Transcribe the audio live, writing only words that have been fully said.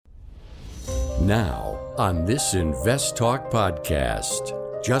Now, on this Invest Talk podcast,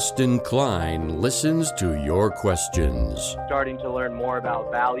 Justin Klein listens to your questions. Starting to learn more about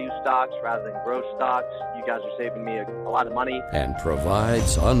value stocks rather than growth stocks. You guys are saving me a lot of money. And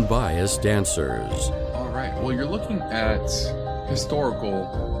provides unbiased answers. All right. Well, you're looking at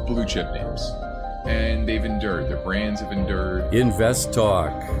historical blue chip names, and they've endured. Their brands have endured. Invest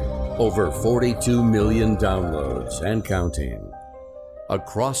Talk. Over 42 million downloads and counting.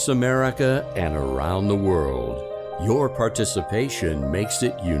 Across America and around the world. Your participation makes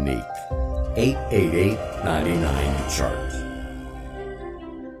it unique. 888-99-CHART.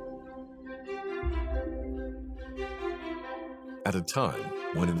 At a time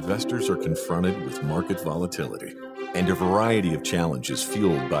when investors are confronted with market volatility and a variety of challenges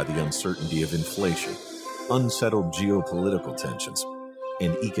fueled by the uncertainty of inflation, unsettled geopolitical tensions,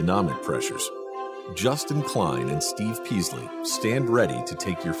 and economic pressures, Justin Klein and Steve Peasley stand ready to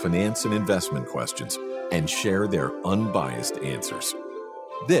take your finance and investment questions and share their unbiased answers.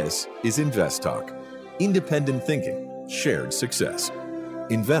 This is Invest Talk, independent thinking, shared success.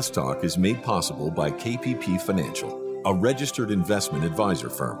 Invest Talk is made possible by KPP Financial, a registered investment advisor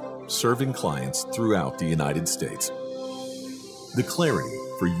firm serving clients throughout the United States. The clarity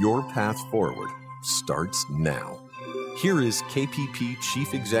for your path forward starts now. Here is KPP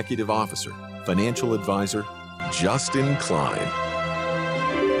Chief Executive Officer, Financial Advisor, Justin Klein.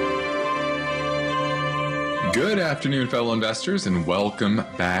 Good afternoon, fellow investors, and welcome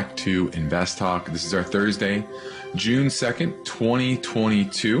back to Invest Talk. This is our Thursday, June 2nd,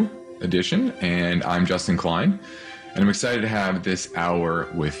 2022 edition, and I'm Justin Klein, and I'm excited to have this hour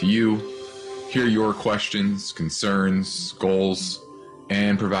with you, hear your questions, concerns, goals,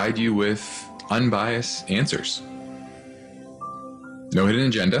 and provide you with unbiased answers. No hidden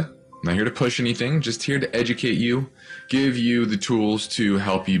agenda. Not here to push anything, just here to educate you, give you the tools to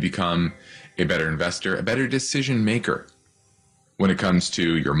help you become a better investor, a better decision maker when it comes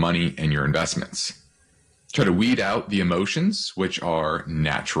to your money and your investments. Try to weed out the emotions, which are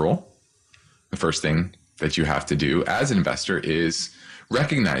natural. The first thing that you have to do as an investor is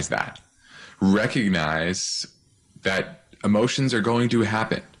recognize that. Recognize that emotions are going to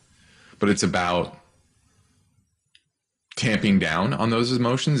happen, but it's about tamping down on those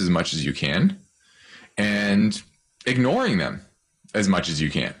emotions as much as you can and ignoring them as much as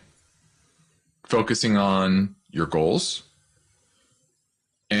you can. Focusing on your goals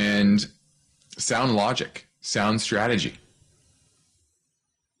and sound logic, sound strategy.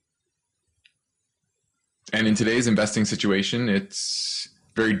 And in today's investing situation, it's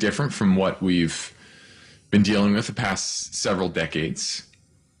very different from what we've been dealing with the past several decades.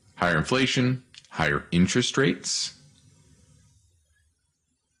 Higher inflation, higher interest rates,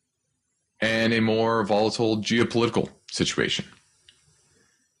 and a more volatile geopolitical situation.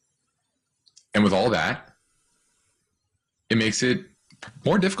 And with all that, it makes it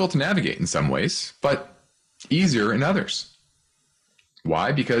more difficult to navigate in some ways, but easier in others.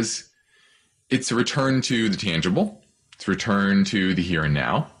 Why? Because it's a return to the tangible, it's a return to the here and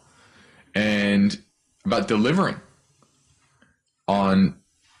now, and about delivering on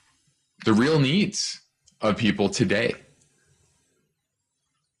the real needs of people today.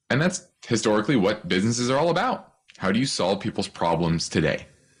 And that's historically what businesses are all about. How do you solve people's problems today?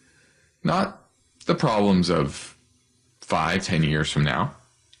 Not the problems of 5-10 years from now,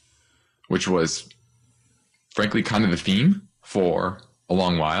 which was frankly kind of the theme for a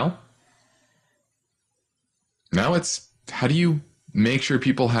long while. Now it's how do you make sure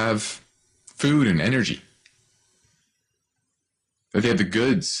people have food and energy? That they have the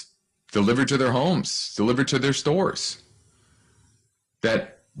goods delivered to their homes, delivered to their stores,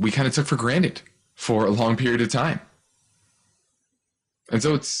 that we kind of took for granted for a long period of time. And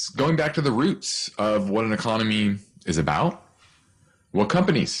so it's going back to the roots of what an economy is about, what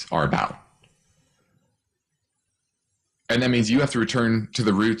companies are about. And that means you have to return to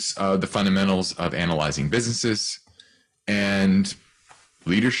the roots of the fundamentals of analyzing businesses and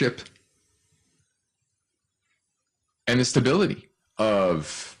leadership and the stability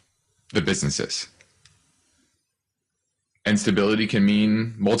of the businesses. And stability can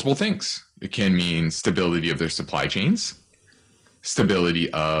mean multiple things. It can mean stability of their supply chains,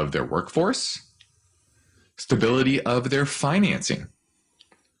 stability of their workforce, stability of their financing.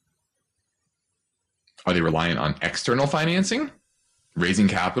 Are they reliant on external financing, raising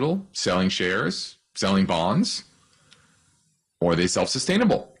capital, selling shares, selling bonds? Or are they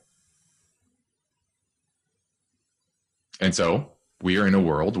self-sustainable? And so we are in a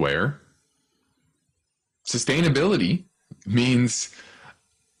world where sustainability means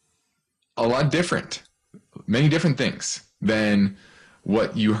a lot different, many different things than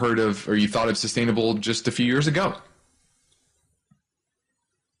what you heard of or you thought of sustainable just a few years ago.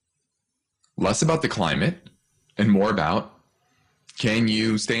 Less about the climate and more about, can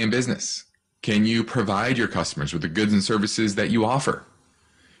you stay in business? Can you provide your customers with the goods and services that you offer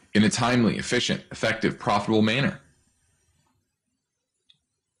in a timely, efficient, effective, profitable manner?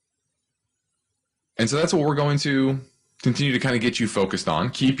 And so that's what we're going to continue to kind of get you focused on,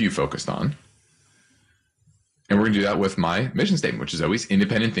 keep you focused on. And we're going to do that with my mission statement, which is always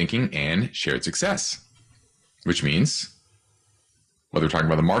independent thinking and shared success, which means whether we're talking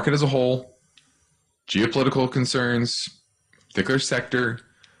about the market as a whole, geopolitical concerns, particular sector,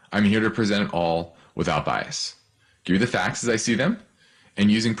 I'm here to present it all without bias. Give you the facts as I see them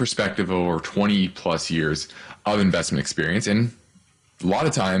and using perspective over 20 plus years of investment experience and a lot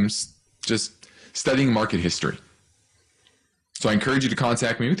of times just studying market history. So I encourage you to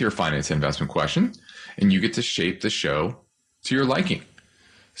contact me with your finance and investment question, and you get to shape the show to your liking.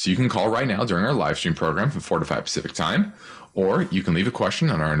 So you can call right now during our live stream program from 4 to 5 Pacific time, or you can leave a question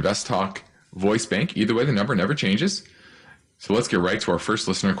on our Invest Talk voice bank. Either way, the number never changes. So let's get right to our first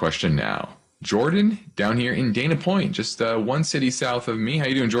listener question now. Jordan, down here in Dana Point, just one city south of me. How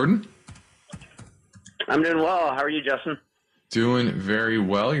you doing, Jordan? I'm doing well. How are you, Justin? Doing very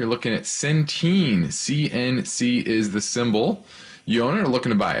well. You're looking at Centene. CNC is the symbol. You own it or looking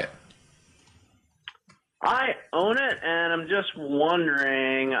to buy it? I own it, and I'm just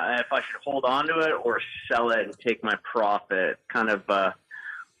wondering if I should hold on to it or sell it and take my profit. Kind of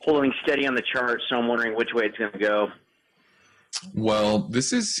holding steady on the chart, so I'm wondering which way it's going to go. Well,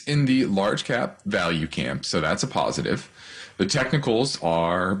 this is in the large cap value camp, so that's a positive. The technicals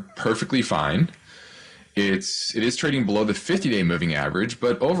are perfectly fine. It is trading below the 50-day moving average,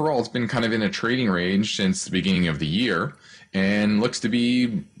 but overall it's been kind of in a trading range since the beginning of the year and looks to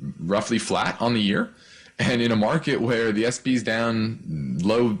be roughly flat on the year. And in a market where the S&P's down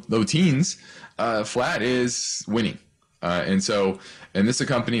low teens, flat is winning. And this is a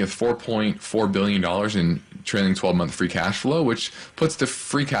company with $4.4 billion in trailing 12-month free cash flow, which puts the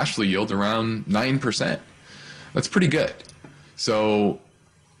free cash flow yield around 9%. That's pretty good. So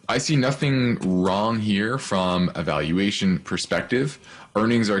I see nothing wrong here from a valuation perspective.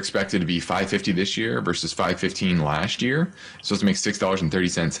 Earnings are expected to be $5.50 this year versus $5.15 last year. It's supposed to make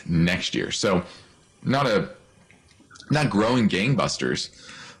 $6.30 next year. So not growing gangbusters,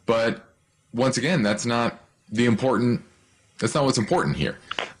 but once again, that's not what's important here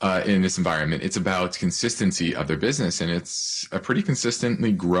in this environment. It's about consistency of their business, and it's a pretty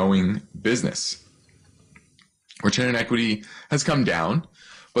consistently growing business. Return on equity has come down,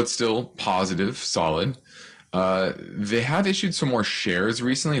 but still positive, solid. They have issued some more shares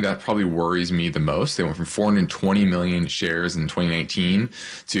recently. That probably worries me the most. They went from 420 million shares in 2019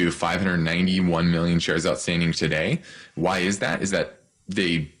 to 591 million shares outstanding today. Why is that? Is that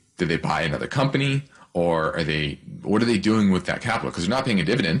did they buy another company, or what are they doing with that capital? Because they're not paying a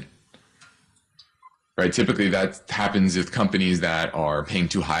dividend. Right? Typically that happens with companies that are paying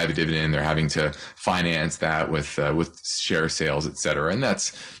too high of a dividend. They're having to finance that with share sales, et cetera. And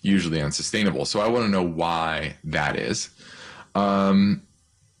that's usually unsustainable. So I want to know why that is. I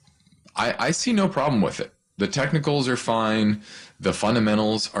see no problem with it. The technicals are fine. The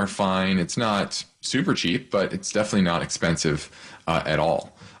fundamentals are fine. It's not super cheap, but it's definitely not expensive at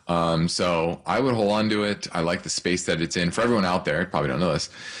all. So I would hold on to it. I like the space that it's in. For everyone out there, probably don't know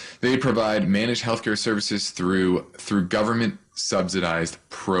this, they provide managed healthcare services through government subsidized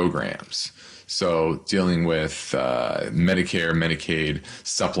programs. So dealing with Medicare, Medicaid,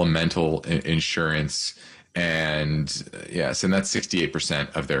 supplemental insurance, and yes, and that's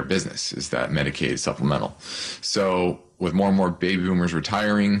 68% of their business is that Medicaid supplemental. So with more and more baby boomers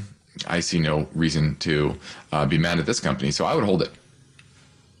retiring, I see no reason to be mad at this company. So I would hold it.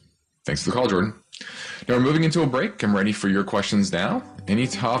 Thanks for the call, Jordan. Now we're moving into a break. I'm ready for your questions now. Any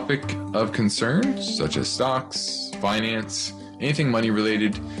topic of concern, such as stocks, finance, anything money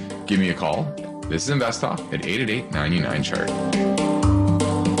related, give me a call. This is Invest Talk at 888-99-CHART.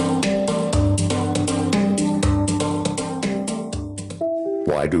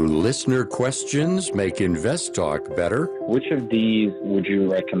 Why do listener questions make Invest Talk better? Which of these would you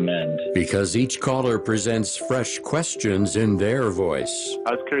recommend? Because each caller presents fresh questions in their voice.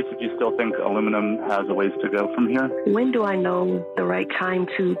 I was curious if you still think aluminum has a ways to go from here. When do I know the right time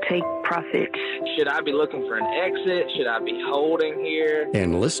to take profits? Should I be looking for an exit? Should I be holding here?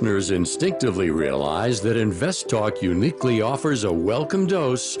 And listeners instinctively realize that Invest Talk uniquely offers a welcome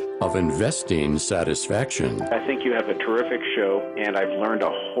dose of investing satisfaction. I think you have a terrific show, and I've learned a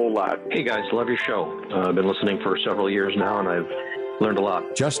whole lot. Hey guys, love your show. I've been listening for several years now, and I've Learned a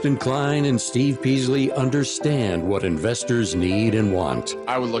lot. Justin Klein and Steve Peasley understand what investors need and want.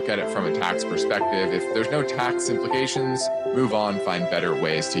 I would look at it from a tax perspective. If there's no tax implications, move on, find better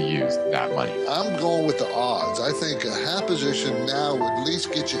ways to use that money. I'm going with the odds. I think a half position now would at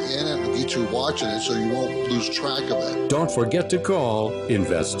least get you in it and get you watching it so you won't lose track of it. Don't forget to call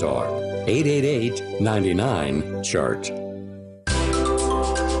Invest Talk, 888-99-CHART.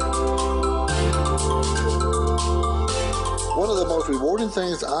 One of the most rewarding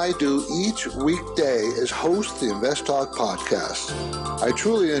things I do each weekday is host the Invest Talk podcast. I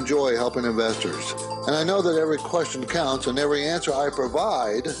truly enjoy helping investors, and I know that every question counts and every answer I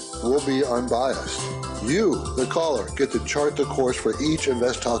provide will be unbiased. You, the caller, get to chart the course for each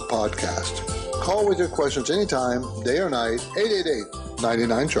Invest Talk podcast. Call with your questions anytime, day or night,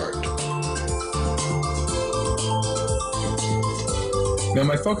 888-99-CHART. Now,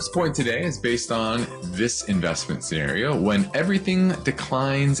 my focus point today is based on this investment scenario when everything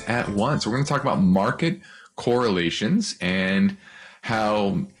declines at once. We're going to talk about market correlations and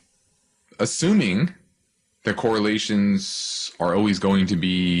how, assuming that correlations are always going to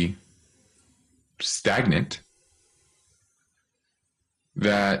be stagnant,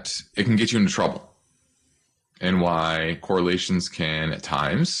 that it can get you into trouble, and why correlations can at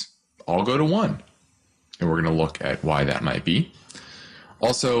times all go to one. And we're going to look at why that might be.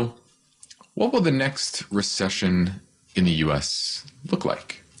 Also, what will the next recession in the U.S. look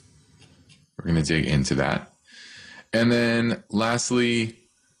like? We're going to dig into that. And then lastly,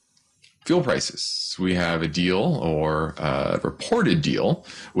 fuel prices. We have a deal, or a reported deal,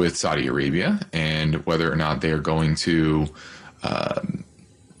 with Saudi Arabia, and whether or not they are going to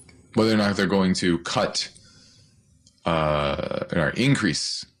cut or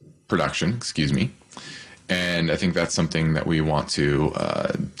increase production, And I think that's something that we want to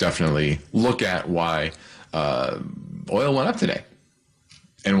definitely look at, why oil went up today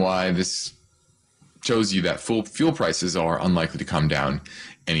and why this shows you that fuel prices are unlikely to come down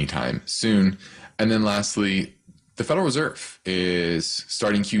anytime soon. And then lastly, the Federal Reserve is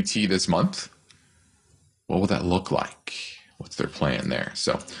starting QT this month. What will that look like? What's their plan there?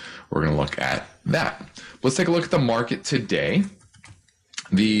 So we're going to look at that. Let's take a look at the market today.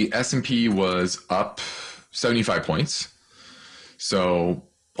 The S&P was up 75 points, so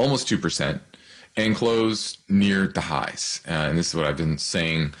almost 2%, and closed near the highs. And this is what I've been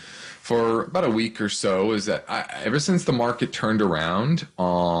saying for about a week or so, is that ever since the market turned around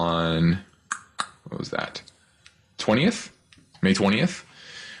on, what was that, May 20th,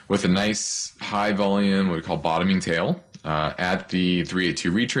 with a nice high volume, what we call bottoming tail, at the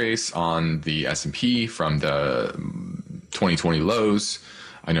 382 retrace on the S&P from the 2020 lows.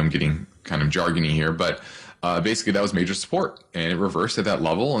 I know I'm getting kind of jargony here, but basically that was major support, and it reversed at that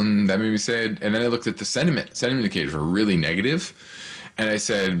level, and that made me say, and then I looked at the sentiment indicators were really negative, and I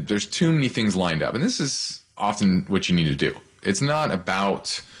said, there's too many things lined up, and this is often what you need to do. It's not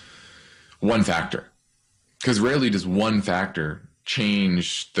about one factor, because rarely does one factor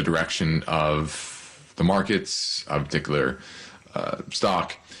change the direction of the markets, of a particular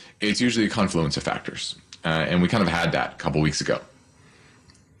stock. It's usually a confluence of factors, and we kind of had that a couple weeks ago.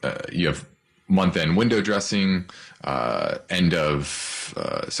 You have month-end window dressing, the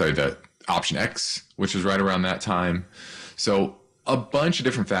option X, which was right around that time. So a bunch of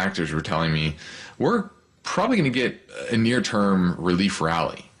different factors were telling me we're probably going to get a near-term relief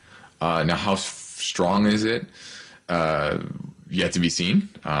rally. Now, how strong is it? Yet to be seen.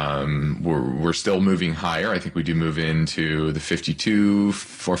 We're still moving higher. I think we do move into the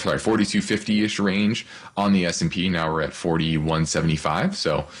 4250-ish range on the S&P. Now we're at 4175.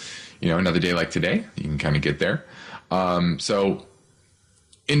 So, another day like today, you can kind of get there. So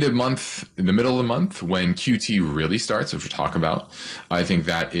in the middle of the month, when QT really starts, which we'll talk about, I think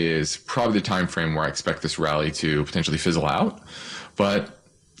that is probably the time frame where I expect this rally to potentially fizzle out. But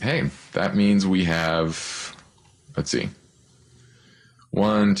hey, that means we have,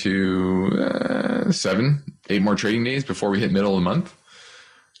 1, 2, 7, 8 more trading days before we hit middle of the month.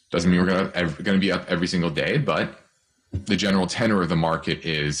 Doesn't mean we're going to be up every single day, but the general tenor of the market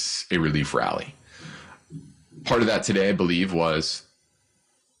is a relief rally. Part of that today, I believe, was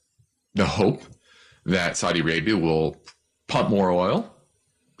the hope that Saudi Arabia will pump more oil,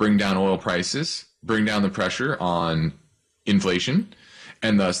 bring down oil prices, bring down the pressure on inflation,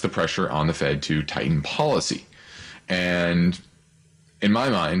 and thus the pressure on the Fed to tighten policy. And in my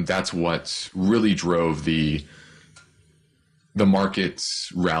mind, that's what really drove the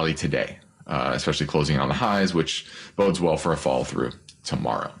market's rally today, especially closing on the highs, which bodes well for a fall through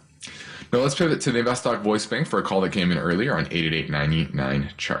tomorrow. Now let's pivot to the InvestTalk voice bank for a call that came in earlier on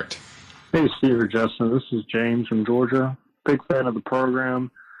 888-99-CHART. Hey, Steve or Justin. This is James from Georgia. Big fan of the program.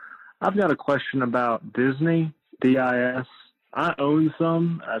 I've got a question about Disney, DIS. I own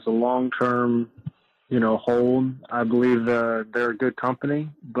some as a long-term, hold. I believe they're a good company,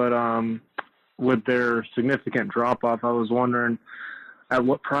 but with their significant drop-off, I was wondering at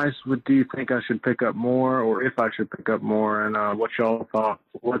what price do you think I should pick up more, or if I should pick up more, and what y'all's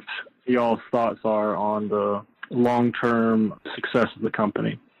thoughts are on the long-term success of the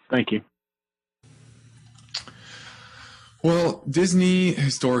company. Thank you. Well, Disney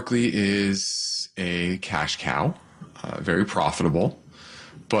historically is a cash cow, very profitable.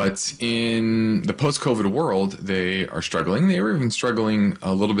 But in the post-COVID world, they are struggling. They were even struggling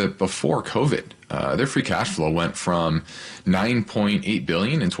a little bit before COVID. Their free cash flow went from $9.8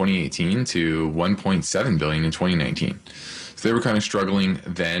 billion in 2018 to $1.7 billion in 2019. So they were kind of struggling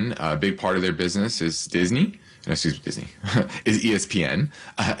then. A big part of their business is is ESPN.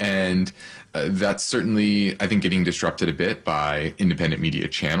 And that's certainly, I think, getting disrupted a bit by independent media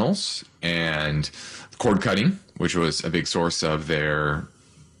channels and cord cutting, which was a big source of their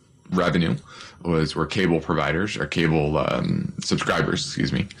revenue, were cable providers or cable subscribers,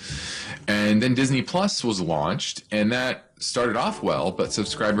 And then Disney Plus was launched, and that started off well, but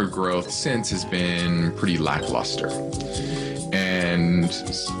subscriber growth since has been pretty lackluster. And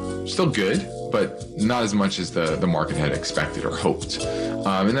still good, but not as much as the market had expected or hoped.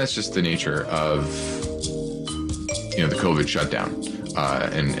 And that's just the nature of the COVID shutdown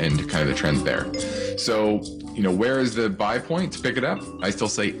and kind of the trends there. So, where is the buy point to pick it up? I still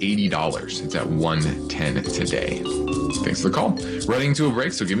say $80. It's at $110 today. Thanks for the call. Running to a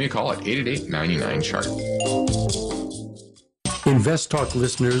break, so give me a call at 888-99-CHART. InvestTalk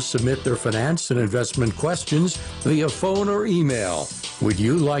listeners submit their finance and investment questions via phone or email. Would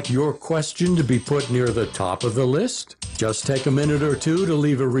you like your question to be put near the top of the list? Just take a minute or two to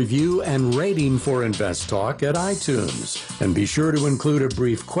leave a review and rating for InvestTalk at iTunes. And be sure to include a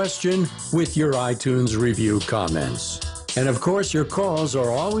brief question with your iTunes review comments. And of course, your calls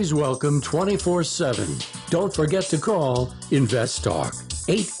are always welcome 24/7. Don't forget to call InvestTalk,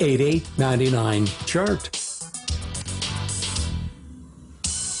 888-99-CHART.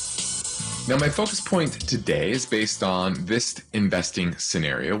 Now, my focus point today is based on this investing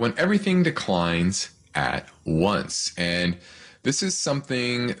scenario when everything declines at once. And this is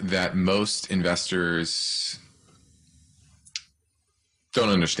something that most investors don't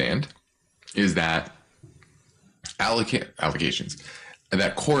understand, is that allocations,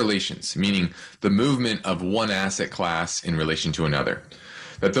 that correlations, meaning the movement of one asset class in relation to another,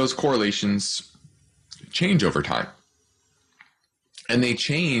 that those correlations change over time. And they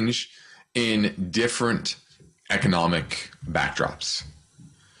change in different economic backdrops.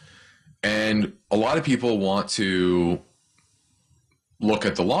 And a lot of people want to look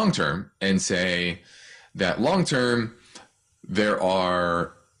at the long term and say that long term, there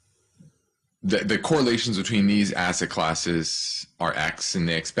are the correlations between these asset classes are X, and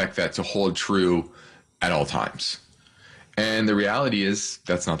they expect that to hold true at all times. And the reality is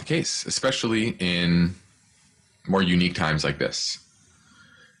that's not the case, especially in more unique times like this.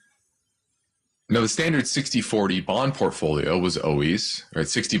 Now, the standard 60-40 bond portfolio was always,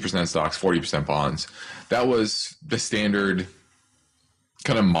 60% stocks, 40% bonds. That was the standard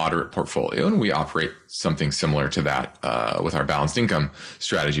kind of moderate portfolio, and we operate something similar to that with our balanced income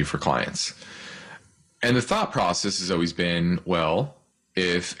strategy for clients. And the thought process has always been, well,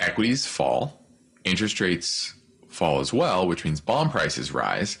 if equities fall, interest rates fall as well, which means bond prices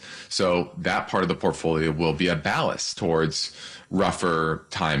rise. So that part of the portfolio will be a ballast towards rougher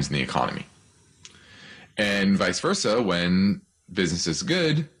times in the economy. And vice versa, when business is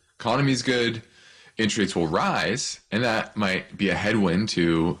good, economy is good, interest rates will rise, and that might be a headwind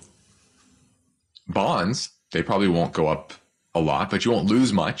to bonds. They probably won't go up a lot, but you won't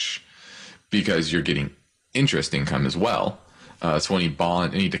lose much because you're getting interest income as well. So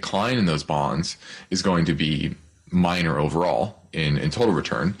any decline in those bonds is going to be minor overall in total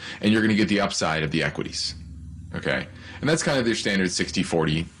return, and you're going to get the upside of the equities. Okay, and that's kind of their standard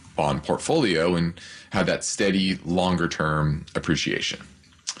 60-40 bond portfolio and have that steady longer term appreciation.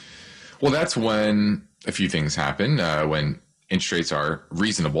 Well, that's when a few things happen. When interest rates are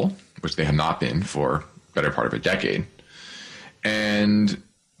reasonable, which they have not been for a better part of a decade, and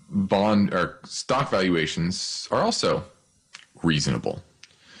bond or stock valuations are also reasonable.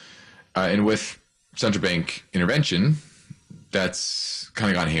 And with central bank intervention, that's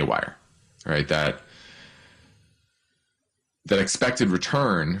kind of gone haywire, right? That expected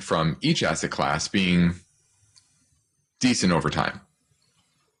return from each asset class being decent over time.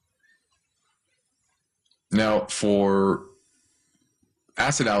 Now, for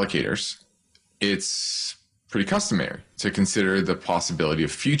asset allocators, it's pretty customary to consider the possibility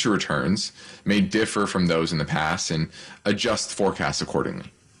of future returns may differ from those in the past and adjust forecasts accordingly.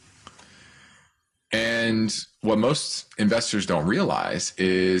 And what most investors don't realize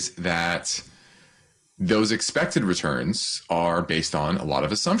is that those expected returns are based on a lot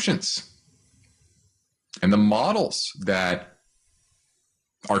of assumptions. And the models that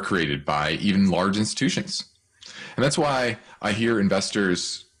are created by even large institutions. And that's why I hear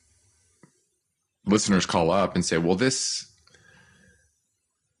listeners call up and say, well, this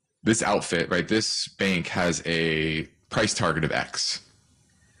outfit, right, this bank has a price target of X.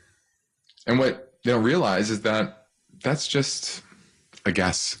 And what they don't realize is that that's just a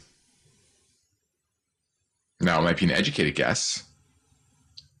guess. Now, it might be an educated guess,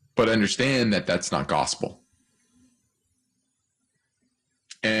 but understand that that's not gospel.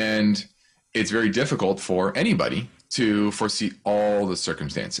 And it's very difficult for anybody to foresee all the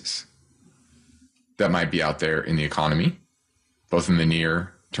circumstances that might be out there in the economy, both in the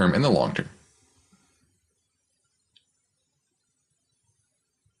near term and the long term.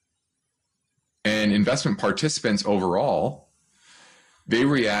 And investment participants overall, they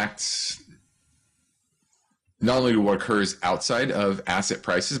react not only to what occurs outside of asset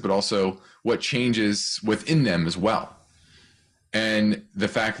prices, but also what changes within them as well. And the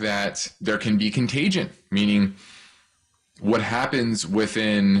fact that there can be contagion, meaning what happens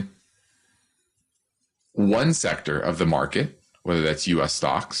within one sector of the market, whether that's US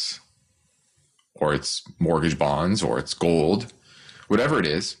stocks or it's mortgage bonds or it's gold, whatever it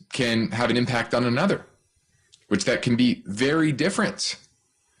is, can have an impact on another, which that can be very different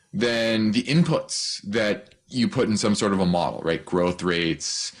than the inputs that you put in some sort of a model, right? Growth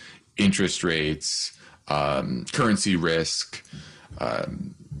rates, interest rates, currency risk,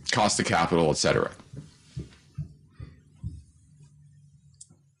 cost of capital, etc.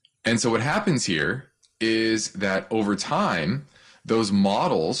 And so what happens here is that over time, those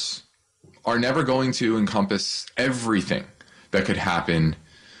models are never going to encompass everything that could happen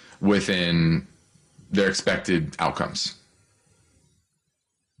within their expected outcomes.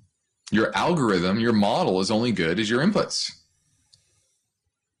 Your algorithm, your model is only good as your inputs.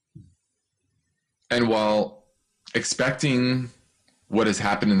 And while expecting what has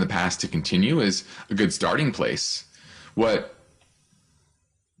happened in the past to continue is a good starting place, what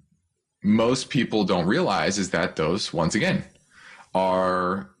most people don't realize is that those, once again,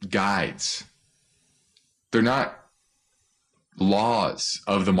 are guides. They're not laws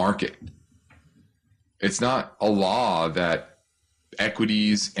of the market. It's not a law that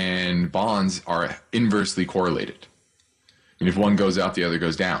equities and bonds are inversely correlated. And if one goes up, the other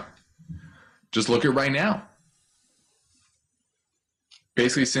goes down. Just look at right now.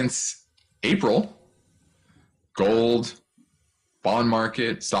 Basically, since April, gold, bond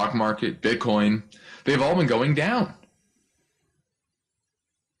market, stock market, Bitcoin, they've all been going down.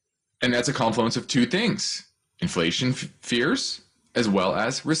 And that's a confluence of two things: inflation fears as well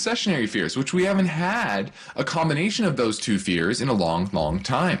as recessionary fears, which we haven't had a combination of those two fears in a long, long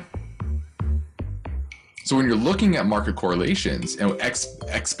time. So when you're looking at market correlations and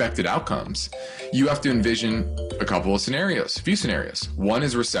expected outcomes, you have to envision a few scenarios. One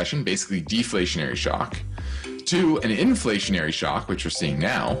is recession, basically deflationary shock. Two, an inflationary shock, which we're seeing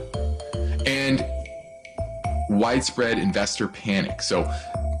now. And widespread investor panic, so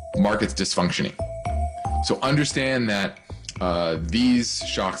markets dysfunctioning. So understand that these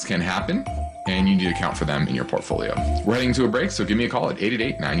shocks can happen, and you need to account for them in your portfolio. We're heading to a break, so give me a call at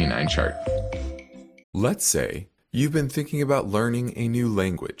 888-99-CHART. Let's say you've been thinking about learning a new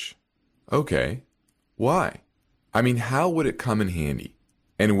language. Okay, why? I mean, how would it come in handy?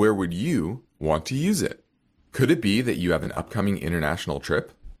 And where would you want to use it? Could it be that you have an upcoming international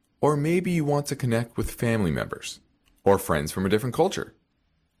trip? Or maybe you want to connect with family members or friends from a different culture?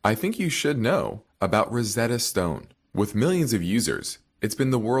 I think you should know about Rosetta Stone. With millions of users, it's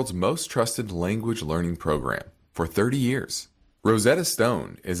been the world's most trusted language learning program for 30 years. Rosetta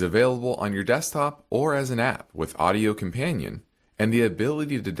Stone is available on your desktop or as an app with audio companion and the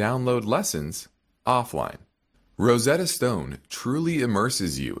ability to download lessons offline. Rosetta Stone truly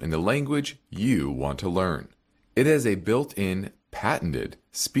immerses you in the language you want to learn. It has a built-in, patented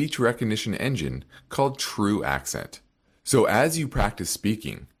speech recognition engine called True Accent. So as you practice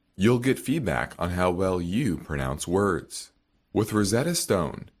speaking, you'll get feedback on how well you pronounce words. With Rosetta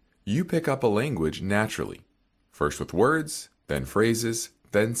Stone, you pick up a language naturally, first with words, then phrases,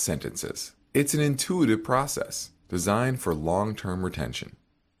 then sentences. It's an intuitive process designed for long-term retention.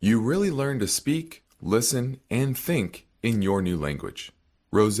 You really learn to speak, listen, and think in your new language.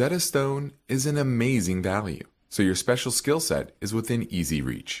 Rosetta Stone is an amazing value, so your special skill set is within easy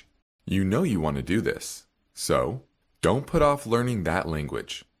reach. You know you want to do this, So, don't put off learning that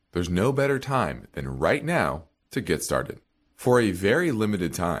language. There's no better time than right now to get started. For a very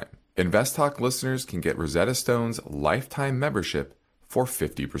limited time, InvestTalk listeners can get Rosetta Stone's lifetime membership for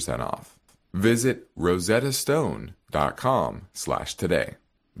 50% off. Visit rosettastone.com/today.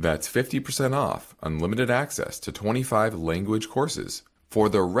 That's 50% off unlimited access to 25 language courses for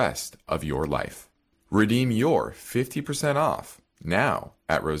the rest of your life. Redeem your 50% off now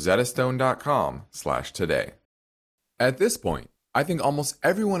at rosettastone.com/today. At this point, I think almost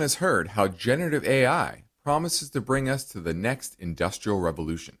everyone has heard how generative AI promises to bring us to the next industrial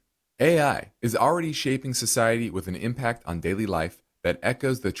revolution. AI is already shaping society with an impact on daily life that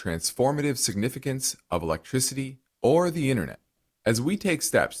echoes the transformative significance of electricity or the internet. As we take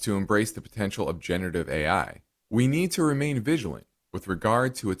steps to embrace the potential of generative AI, we need to remain vigilant with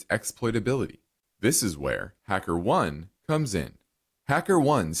regard to its exploitability. This is where HackerOne comes in.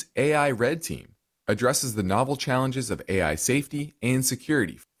 HackerOne's AI Red Team addresses the novel challenges of AI safety and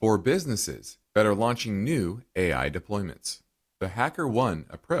security for businesses that are launching new AI deployments. The HackerOne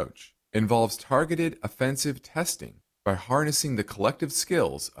approach involves targeted offensive testing by harnessing the collective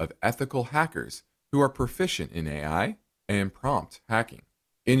skills of ethical hackers who are proficient in AI and prompt hacking.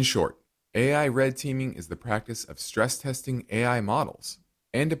 In short, AI red teaming is the practice of stress testing AI models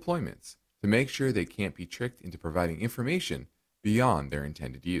and deployments to make sure they can't be tricked into providing information beyond their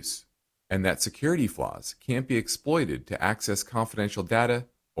intended use, and that security flaws can't be exploited to access confidential data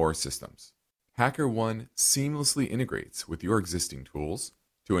or systems. HackerOne seamlessly integrates with your existing tools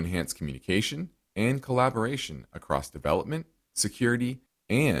to enhance communication and collaboration across development, security,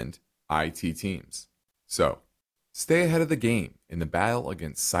 and IT teams. So, stay ahead of the game in the battle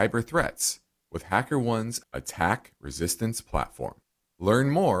against cyber threats with HackerOne's attack resistance platform.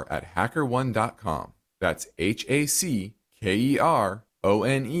 Learn more at hackerone.com. That's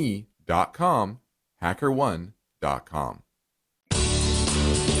HackerOne.com, hackerone.com.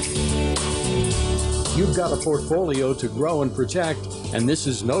 You've got a portfolio to grow and protect, and this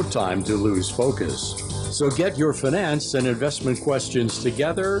is no time to lose focus. So get your finance and investment questions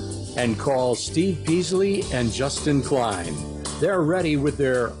together and call Steve Peasley and Justin Klein. They're ready with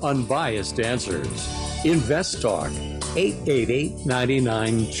their unbiased answers. Invest Talk,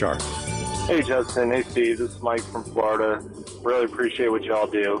 888-99-CHART. Hey, Justin. Hey, Steve. This is Mike from Florida. Really appreciate what y'all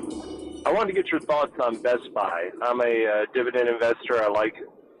do. I wanted to get your thoughts on Best Buy. I'm a dividend investor. I like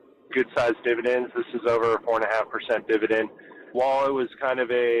good-sized dividends. This is over a 4.5% dividend. While it was kind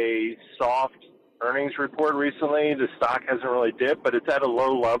of a soft earnings report recently, the stock hasn't really dipped, but it's at a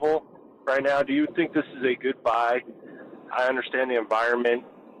low level right now. Do you think this is a good buy? I understand the environment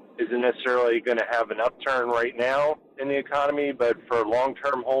isn't necessarily going to have an upturn right now in the economy, but for a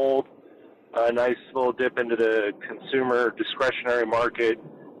long-term hold, a nice little dip into the consumer discretionary market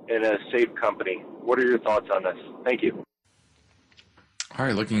in a safe company. What are your thoughts on this? Thank you. All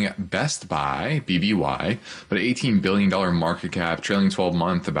right, looking at Best Buy, BBY, but an $18 billion market cap, trailing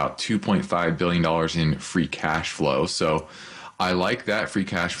 12-month, about $2.5 billion in free cash flow. So I like that free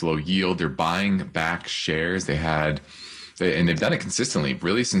cash flow yield. They're buying back shares. And they've done it consistently,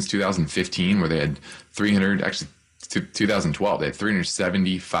 really since 2015, where they had 2012, they had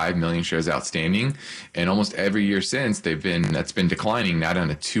 375 million shares outstanding. And almost every year since, that's been declining, now down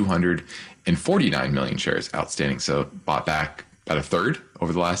to 249 million shares outstanding. So bought back about a third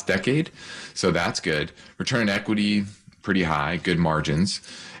over the last decade. So that's good. Return on equity, pretty high, good margins.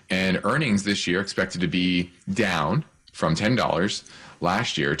 And earnings this year expected to be down from $10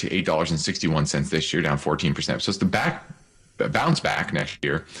 last year to $8.61 this year, down 14%. So it's the bounce back next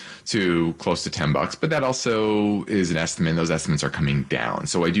year to close to $10, but that also is an estimate. Those estimates are coming down.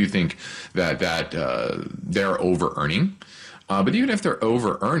 So I do think that they're over earning. But even if they're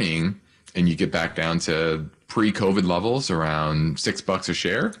over earning and you get back down to pre-COVID levels around $6 a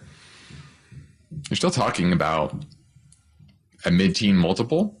share, you're still talking about a mid-teen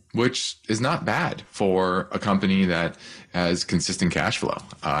multiple, which is not bad for a company that has consistent cash flow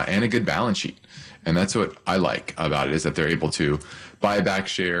and a good balance sheet. And that's what I like about it, is that they're able to buy back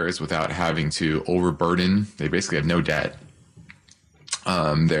shares without having to overburden. They basically have no debt.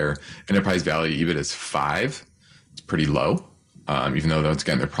 Their enterprise value EBIT is 5. It's pretty low, even though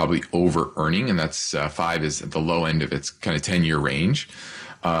again, they're probably over earning, and that's 5 is at the low end of its kind of 10-year range.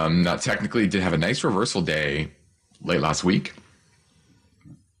 Now, technically, it did have a nice reversal day late last week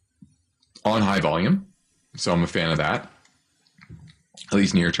on high volume. So I'm a fan of that, at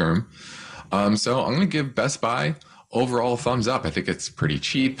least near term. So I'm going to give Best Buy overall a thumbs up. I think it's pretty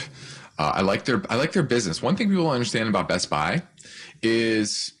cheap. I like their business. One thing people understand about Best Buy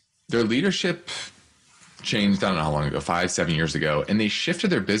is their leadership changed, I don't know how long ago, 5-7 years ago, and they shifted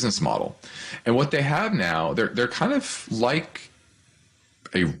their business model. And what they have now, they're kind of like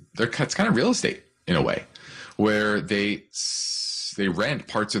it's kind of real estate in a way, where they rent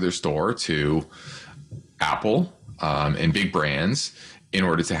parts of their store to Apple and big brands in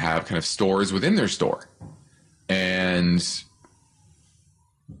order to have kind of stores within their store. And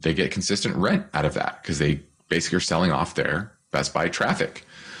they get consistent rent out of that because they basically are selling off their Best Buy traffic.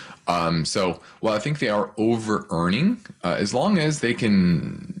 So while I think they are over earning, as long as they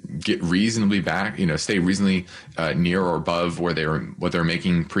can get reasonably back, stay reasonably near or above what they're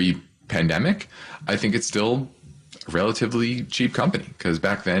making pre-pandemic, I think it's still a relatively cheap company, because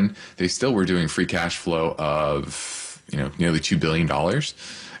back then they still were doing free cash flow of nearly $2 billion.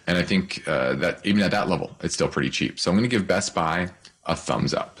 And I think that even at that level, it's still pretty cheap. So I'm going to give Best Buy a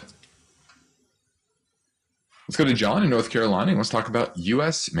thumbs up. Let's go to John in North Carolina, and let's talk about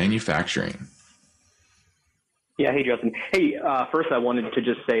U.S. manufacturing. Yeah, hey, Justin. Hey, first I wanted to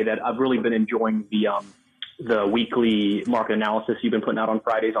just say that I've really been enjoying the weekly market analysis you've been putting out on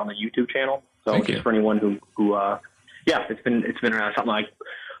Fridays on the YouTube channel. So Thank just you. for anyone who it's been something like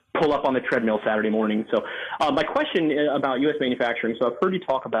pull up on the treadmill Saturday morning. So my question about U.S. manufacturing. So I've heard you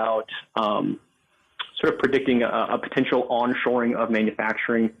talk about sort of predicting a potential onshoring of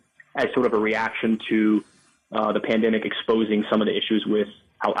manufacturing as sort of a reaction to the pandemic exposing some of the issues with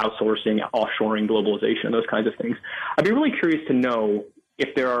how outsourcing, offshoring, globalization, and those kinds of things. I'd be really curious to know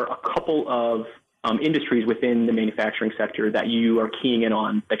if there are a couple of industries within the manufacturing sector that you are keying in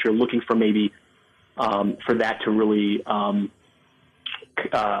on, that you're looking for maybe for that to really so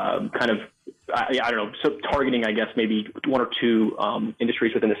targeting, I guess, maybe one or two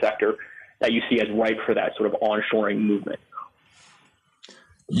industries within the sector that you see as ripe for that sort of onshoring movement.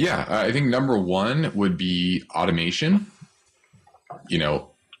 Yeah, I think number one would be automation.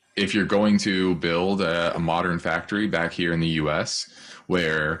 If you're going to build a modern factory back here in the U.S.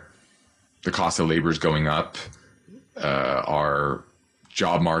 where the cost of labor is going up, our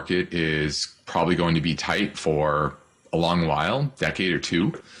job market is probably going to be tight for a long while, decade or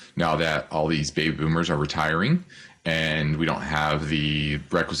two, now that all these baby boomers are retiring and we don't have the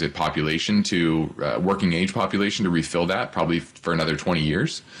requisite population working age population to refill that probably for another 20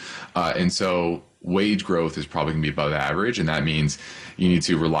 years. And so wage growth is probably going to be above average. And that means you need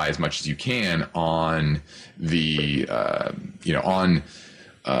to rely as much as you can on the,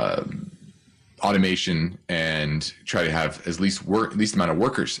 automation, and try to have least amount of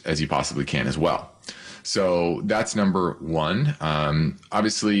workers as you possibly can as well. So that's number one.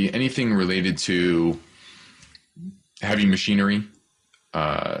 Obviously, anything related to heavy machinery,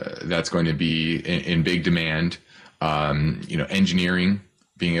 that's going to be in big demand. Engineering,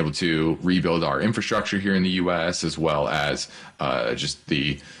 being able to rebuild our infrastructure here in the U.S., as well as just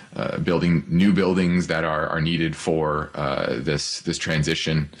the building new buildings that are needed for this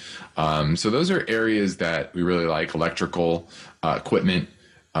transition. So those are areas that we really like. Electrical equipment,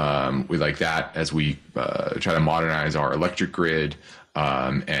 we like that as we try to modernize our electric grid.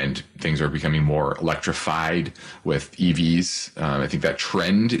 And things are becoming more electrified with EVs. I think that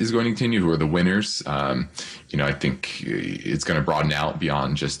trend is going to continue. Who are the winners? I think it's going to broaden out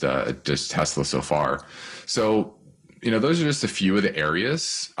beyond just Tesla so far. So, those are just a few of the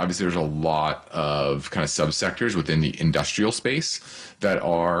areas. Obviously, there's a lot of kind of subsectors within the industrial space that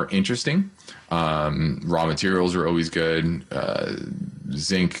are interesting. Raw materials are always good.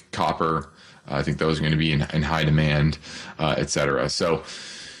 Zinc, copper. I think those are going to be in high demand, et cetera. So,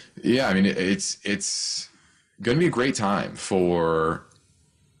 yeah, I mean, it's going to be a great time for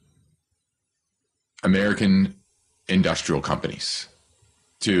American industrial companies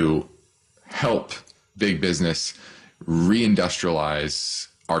to help big business reindustrialize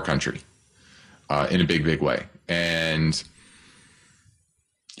our country in a big, big way. And,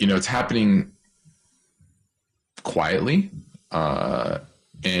 it's happening quietly, and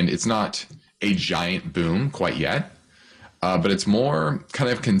it's not a giant boom quite yet, but it's more kind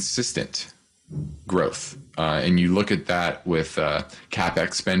of consistent growth. And you look at that with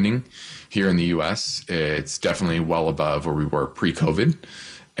CapEx spending here in the U.S., it's definitely well above where we were pre-COVID.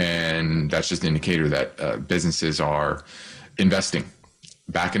 And that's just an indicator that businesses are investing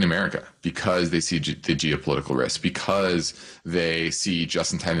back in America because they see the geopolitical risk, because they see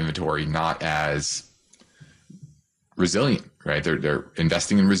just-in-time inventory not as resilient, right? They're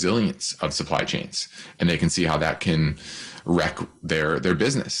investing in resilience of supply chains, and they can see how that can wreck their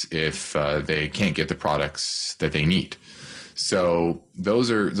business if they can't get the products that they need. So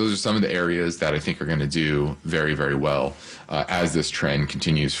those are some of the areas that I think are going to do very, very well as this trend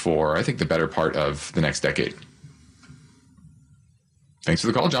continues for, I think, the better part of the next decade. Thanks for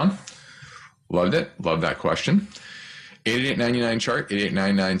the call, John. Loved it. Love that question. 888-99 chart,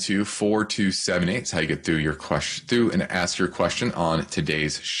 888-992-4278 is how you get through your question, through and ask your question on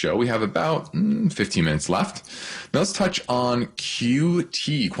today's show. We have about 15 minutes left. Now let's touch on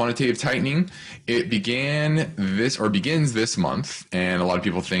QT, quantitative tightening. It begins this month, and a lot of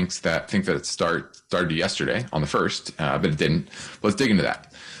people think that it started yesterday on the 1st, but it didn't. Let's dig into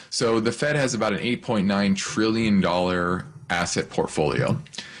that. So the Fed has about an $8.9 trillion asset portfolio,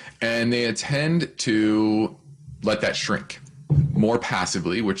 and they intend to let that shrink more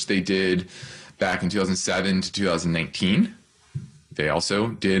passively, which they did back in 2007 to 2019. They also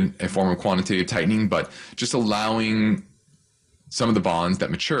did a form of quantitative tightening, but just allowing some of the bonds that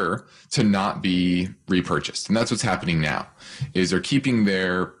mature to not be repurchased. And that's what's happening now, is they're keeping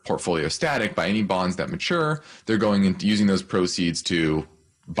their portfolio static. By any bonds that mature, they're going into using those proceeds to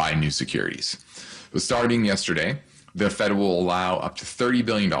buy new securities. So starting yesterday, the Fed will allow up to $30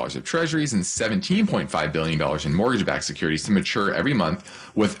 billion of treasuries and $17.5 billion in mortgage-backed securities to mature every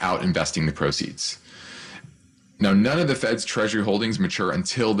month without investing the proceeds. Now, none of the Fed's treasury holdings mature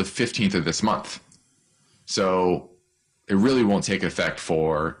until the 15th of this month. So it really won't take effect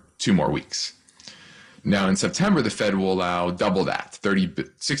for 2 more weeks. Now, in September, the Fed will allow double that,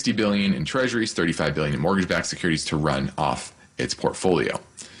 $60 billion in treasuries, $35 billion in mortgage-backed securities to run off its portfolio.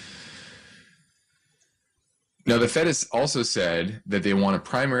 Now, the Fed has also said that they want to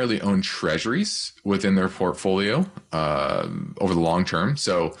primarily own treasuries within their portfolio over the long term.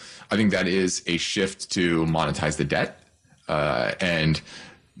 So I think that is a shift to monetize the debt and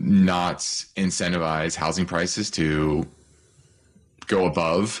not incentivize housing prices to go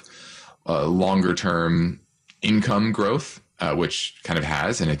above longer term income growth, which kind of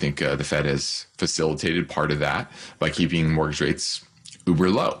has. And I think the Fed has facilitated part of that by keeping mortgage rates uber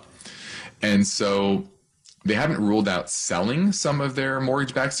low. And so they haven't ruled out selling some of their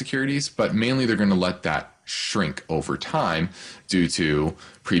mortgage-backed securities, but mainly they're going to let that shrink over time due to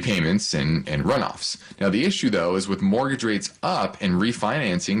prepayments and runoffs. Now, the issue, though, is with mortgage rates up and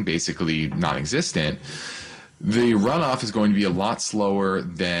refinancing basically non-existent, the runoff is going to be a lot slower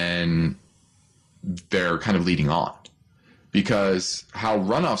than they're kind of leading on. Because how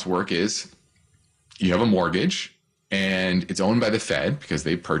runoffs work is you have a mortgage, and it's owned by the Fed because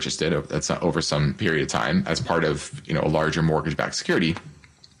they purchased it over some period of time as part of a larger mortgage-backed security.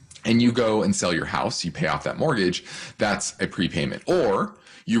 And you go and sell your house, you pay off that mortgage, that's a prepayment. Or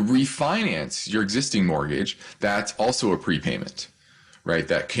you refinance your existing mortgage, that's also a prepayment, right?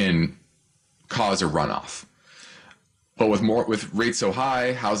 That can cause a runoff. But with rates so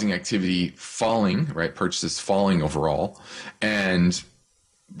high, housing activity falling, right? Purchases falling overall, and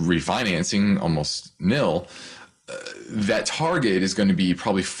refinancing almost nil, that target is going to be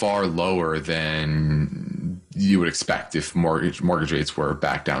probably far lower than you would expect if mortgage rates were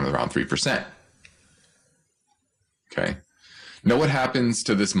back down to around 3%. Okay. Now, what happens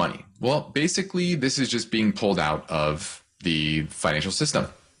to this money? Well, basically, this is just being pulled out of the financial system.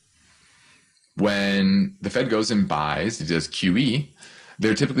 When the Fed goes and buys, it does QE,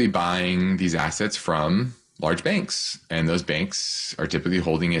 they're typically buying these assets from large banks, and those banks are typically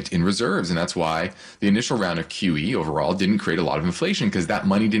holding it in reserves. And that's why the initial round of QE overall didn't create a lot of inflation, because that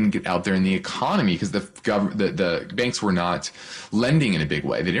money didn't get out there in the economy, because the banks were not lending in a big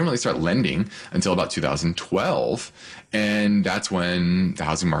way. They didn't really start lending until about 2012. And that's when the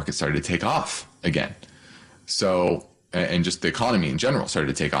housing market started to take off again. So, and just the economy in general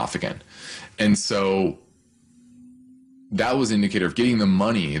started to take off again. And so that was an indicator of getting the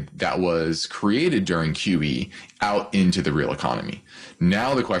money that was created during QE out into the real economy.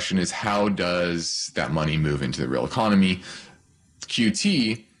 Now the question is, how does that money move into the real economy?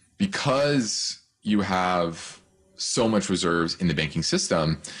 QT, because you have so much reserves in the banking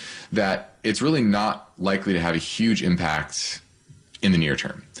system, that it's really not likely to have a huge impact in the near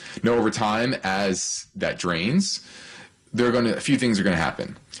term. Now, over time, as that drains, a few things are going to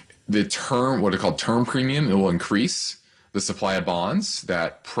happen. The term, what are called term premium, it will increase the supply of bonds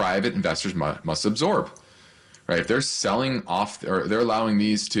that private investors must absorb, right? If they're selling off, or they're allowing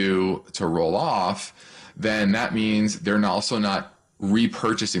these to roll off, then that means they're also not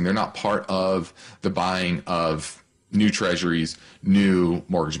repurchasing. They're not part of the buying of new treasuries, new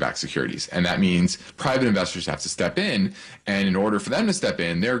mortgage-backed securities. And that means private investors have to step in. And in order for them to step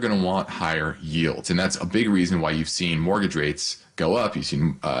in, they're going to want higher yields. And that's a big reason why you've seen mortgage rates go up. You've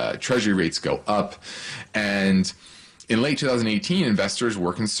seen treasury rates go up. And in late 2018, investors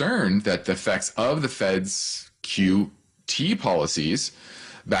were concerned that the effects of the Fed's QT policies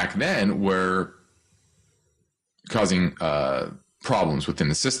back then were causing problems within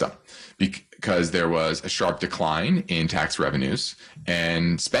the system, because there was a sharp decline in tax revenues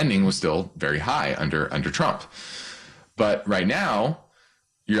and spending was still very high under Trump. But right now,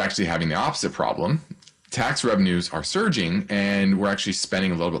 you're actually having the opposite problem. Tax revenues are surging and we're actually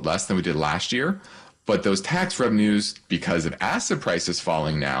spending a little bit less than we did last year. But those tax revenues, because of asset prices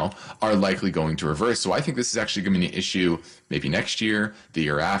falling now, are likely going to reverse. So I think this is actually going to be an issue maybe next year, the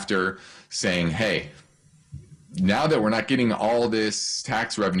year after, saying, hey, now that we're not getting all this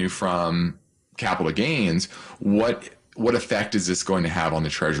tax revenue from capital gains, what effect is this going to have on the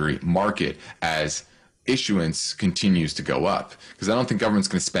Treasury market as issuance continues to go up? Because I don't think government's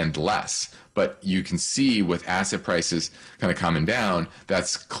going to spend less. But you can see with asset prices kind of coming down,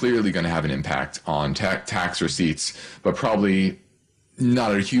 that's clearly going to have an impact on tax receipts, but probably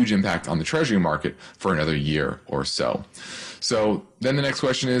not a huge impact on the Treasury market for another year or so. So then the next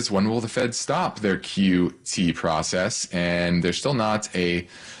question is, when will the Fed stop their QT process? And they're still not they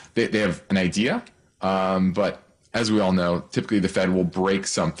have an idea, but as we all know, typically the Fed will break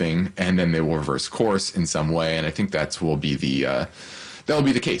something and then they will reverse course in some way. And I think that'll be the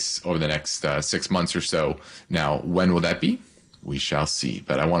case over the next 6 months or so. Now, when will that be? We shall see.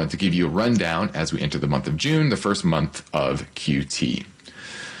 But I wanted to give you a rundown as we enter the month of June, the first month of QT.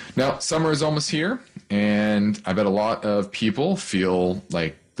 Now, summer is almost here, and I bet a lot of people feel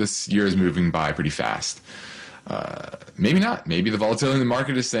like this year is moving by pretty fast. Maybe not. Maybe the volatility in the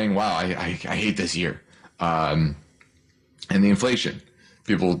market is saying, wow, I hate this year. And the inflation.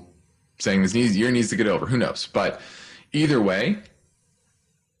 People saying this year needs to get over. Who knows? But either way,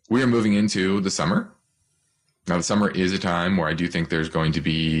 we are moving into the summer. Now, the summer is a time where I do think there's going to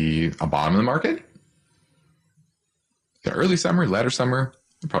be a bottom of the market. The early summer, latter summer,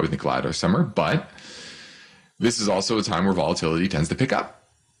 I probably think latter summer, but this is also a time where volatility tends to pick up.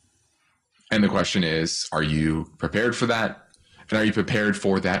 And the question is, are you prepared for that? And are you prepared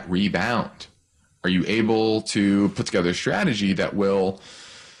for that rebound? Are you able to put together a strategy that will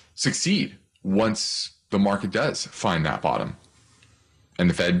succeed once the market does find that bottom and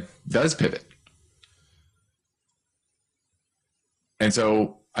the Fed does pivot? And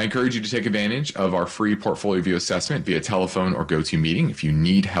so I encourage you to take advantage of our free portfolio view assessment via telephone or GoToMeeting if you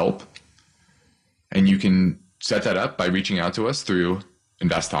need help. And you can set that up by reaching out to us through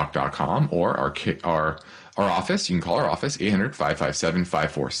investtalk.com or our office. You can call our office,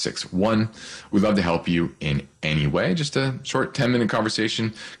 800-557-5461. We'd love to help you in any way. Just a short 10-minute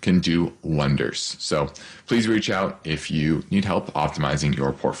conversation can do wonders. So please reach out if you need help optimizing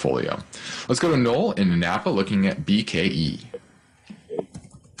your portfolio. Let's go to Noel in Napa looking at BKE.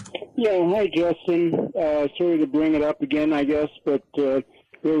 Yeah, hi, Justin. Sorry to bring it up again, I guess, but you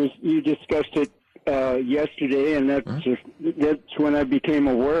discussed it yesterday, and that's when I became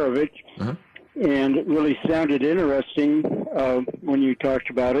aware of it. And it really sounded interesting when you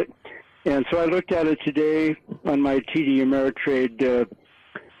talked about it. And so I looked at it today on my TD Ameritrade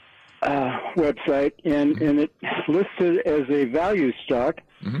website, and it listed as a value stock.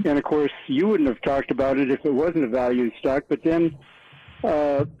 And, of course, you wouldn't have talked about it if it wasn't a value stock. But then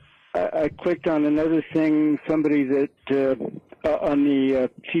I clicked on another thing, somebody that on the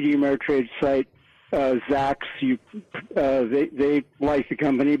TD Ameritrade site, Zacks, they like the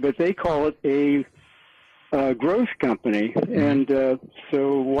company, but they call it a growth company. And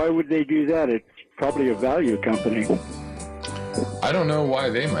so why would they do that? It's probably a value company. I don't know why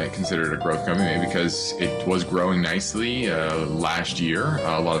they might consider it a growth company. Maybe because it was growing nicely last year.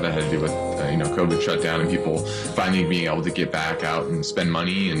 A lot of that had to do with COVID shutdown and people finally being able to get back out and spend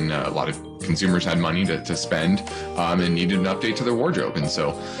money, and a lot of consumers had money to spend and needed an update to their wardrobe. And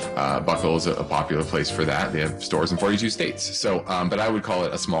so Buckle is a popular place for that. They have stores in 42 states. So, but I would call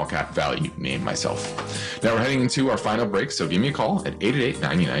it a small cap value name myself. Now we're heading into our final break, so give me a call at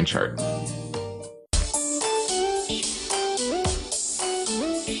 888-99-CHART.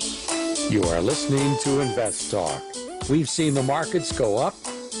 You are listening to Invest Talk. We've seen the markets go up,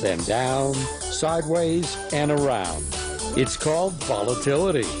 then down, sideways, and around. It's called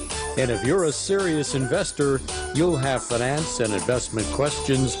volatility. And if you're a serious investor, you'll have finance and investment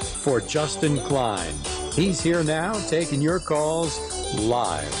questions for Justin Klein. He's here now taking your calls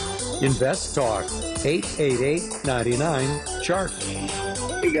live. Invest Talk, 888-99-CHART.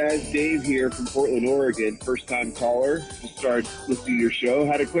 Hey guys, Dave here from Portland, Oregon. First time caller. Just started listening to your show.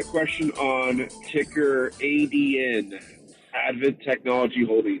 Had a quick question on ticker ADN, Advent Technology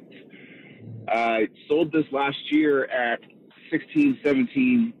Holdings. I sold this last year at 16,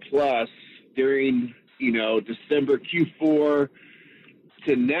 17 plus during, December Q4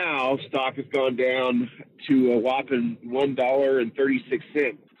 to now. Stock has gone down to a whopping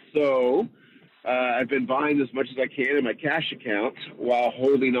 $1.36. So I've been buying as much as I can in my cash account while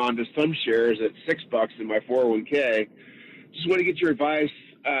holding on to some shares at $6 in my 401k. Just want to get your advice,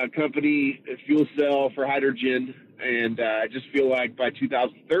 company, fuel cell for hydrogen, and I just feel like by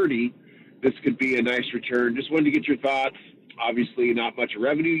 2030, this could be a nice return. Just wanted to get your thoughts. Obviously, not much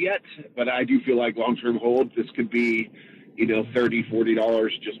revenue yet, but I do feel like long-term hold, this could be, $30,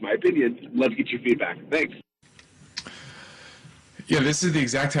 $40, just my opinion. Love to get your feedback. Thanks. Yeah, this is the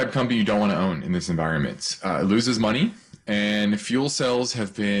exact type of company you don't want to own in this environment. It loses money, and fuel cells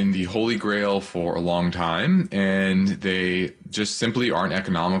have been the holy grail for a long time, and they just simply aren't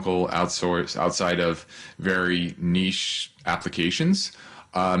economical outside of very niche applications.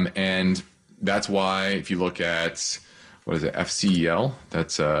 And that's why if you look at, what is it, FCEL,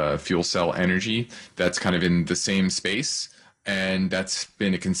 that's Fuel Cell Energy, that's kind of in the same space, and that's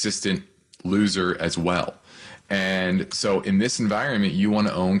been a consistent loser as well. And so in this environment, you want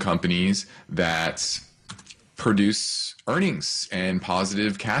to own companies that produce earnings and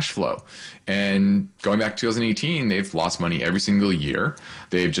positive cash flow. And going back to 2018, they've lost money every single year.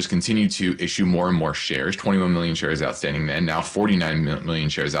 They've just continued to issue more and more shares, 21 million shares outstanding then, now 49 million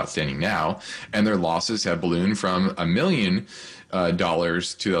shares outstanding now. And their losses have ballooned from $1 million in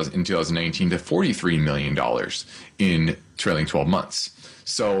 2019 to $43 million in trailing 12 months.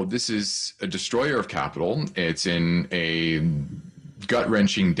 So this is a destroyer of capital. It's in a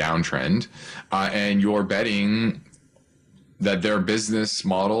gut-wrenching downtrend, and you're betting that their business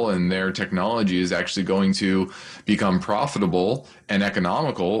model and their technology is actually going to become profitable and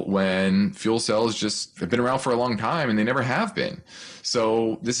economical when fuel cells just have been around for a long time and they never have been.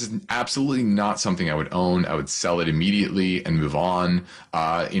 So this is absolutely not something I would own. I would sell it immediately and move on.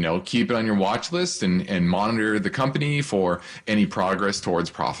 Keep it on your watch list and monitor the company for any progress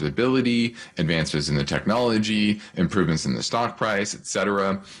towards profitability, advances in the technology, improvements in the stock price,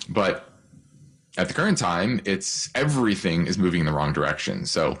 etc. But at the current time, everything is moving in the wrong direction.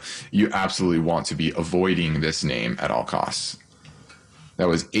 So you absolutely want to be avoiding this name at all costs. That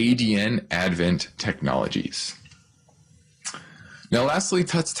was ADN, Advent Technologies. Now, lastly,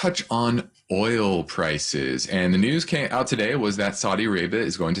 let's touch on oil prices. And the news came out today was that Saudi Arabia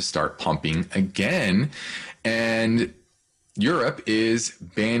is going to start pumping again. And Europe is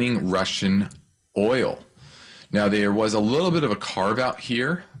banning Russian oil. Now, there was a little bit of a carve out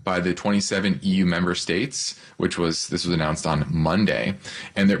here by the 27 EU member states, this was announced on Monday,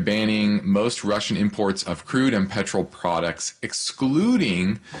 and they're banning most Russian imports of crude and petrol products,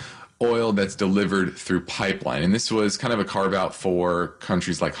 excluding oil that's delivered through pipeline. And this was kind of a carve out for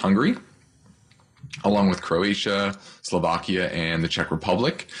countries like Hungary, along with Croatia, Slovakia, and the Czech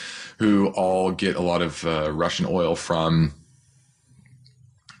Republic, who all get a lot of Russian oil from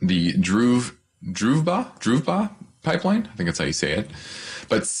the Druzhba pipeline. I think that's how you say it.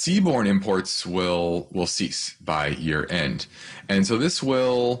 But seaborne imports will cease by year end. And so this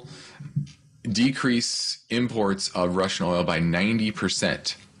will decrease imports of Russian oil by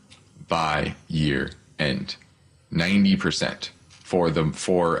 90% by year end. 90% for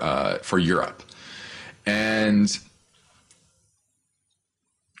Europe. And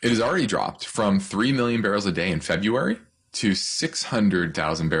it has already dropped from 3 million barrels a day in February to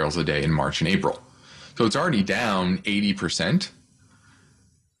 600,000 barrels a day in March and April. So it's already down 80%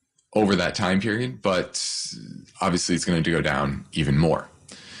 over that time period, but obviously it's going to go down even more.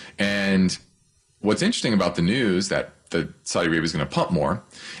 And what's interesting about the news that the Saudi Arabia is going to pump more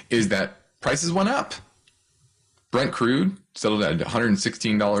is that prices went up. Brent crude settled at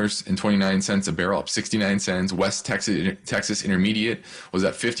 $116.29 a barrel, up 69 cents. West Texas Intermediate was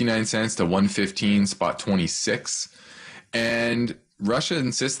at 59 cents to 115.26. And Russia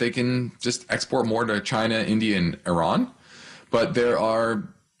insists they can just export more to China, India, and Iran. But there are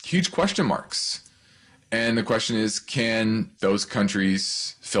huge question marks. And the question is, can those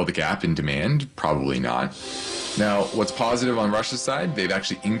countries fill the gap in demand? Probably not. Now, what's positive on Russia's side, they've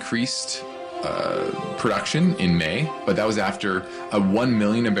actually increased production in May, but that was after a 1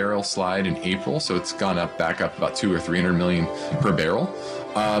 million a barrel slide in April. So it's gone back up about 200 or 300 million per barrel.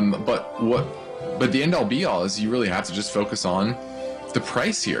 But the end all be all is you really have to just focus on the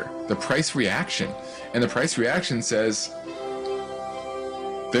price here, the price reaction. And the price reaction says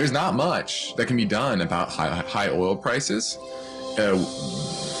there's not much that can be done about high oil prices,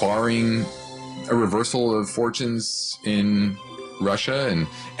 barring a reversal of fortunes in Russia and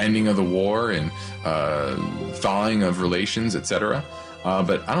ending of the war and thawing of relations, etc.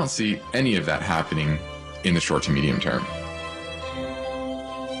 But I don't see any of that happening in the short to medium term.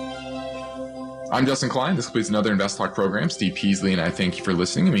 I'm Justin Klein. This completes another Invest Talk program. Steve Peasley and I thank you for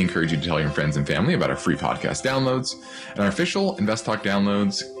listening, and we encourage you to tell your friends and family about our free podcast downloads and our official Invest Talk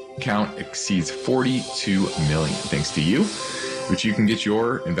downloads count exceeds 42 million. Thanks to you, which you can get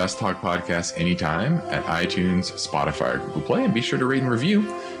your Invest Talk podcast anytime at iTunes, Spotify, or Google Play. And be sure to rate and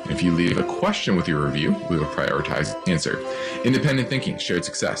review. And if you leave a question with your review, we will prioritize the answer. Independent thinking, shared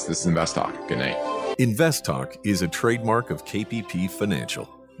success. This is Invest Talk. Good night. Invest Talk is a trademark of KPP Financial.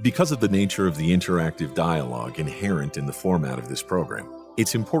 Because of the nature of the interactive dialogue inherent in the format of this program,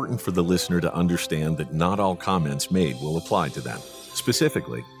 it's important for the listener to understand that not all comments made will apply to them.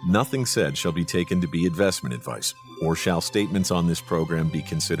 Specifically, nothing said shall be taken to be investment advice, or shall statements on this program be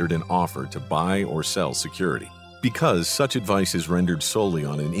considered an offer to buy or sell security. Because such advice is rendered solely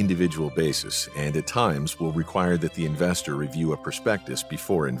on an individual basis and at times will require that the investor review a prospectus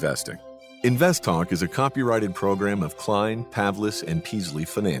before investing. Invest Talk is a copyrighted program of Klein, Pavlis, and Peasley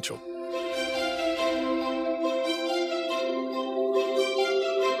Financial.